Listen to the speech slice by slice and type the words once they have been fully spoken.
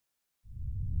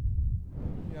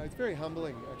it's very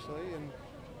humbling actually, and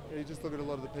you just look at a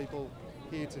lot of the people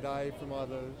here today from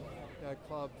either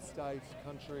club, state,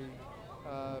 country,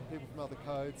 people from other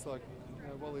codes like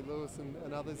Wally Lewis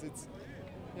and others. It's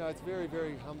very,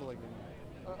 very humbling.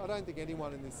 And I don't think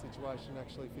anyone in this situation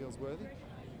actually feels worthy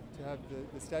to have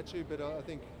the statue, but I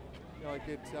think I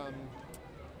get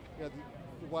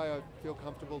the way I feel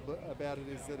comfortable about it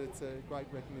is that it's a great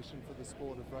recognition for the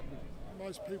sport of rugby.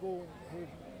 Most people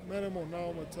who've met him or know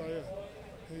him would tell you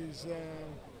he's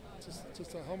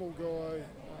just a humble guy,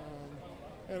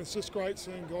 and it's just great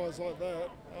seeing guys like that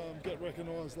get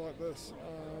recognised like this.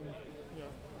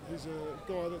 He's a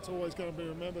guy that's always going to be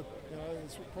remembered.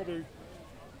 He's probably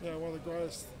one of the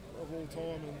greatest of all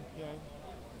time, and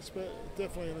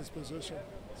definitely in his position.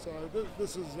 So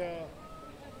this is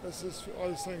I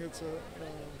just think it's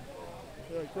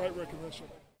a great recognition.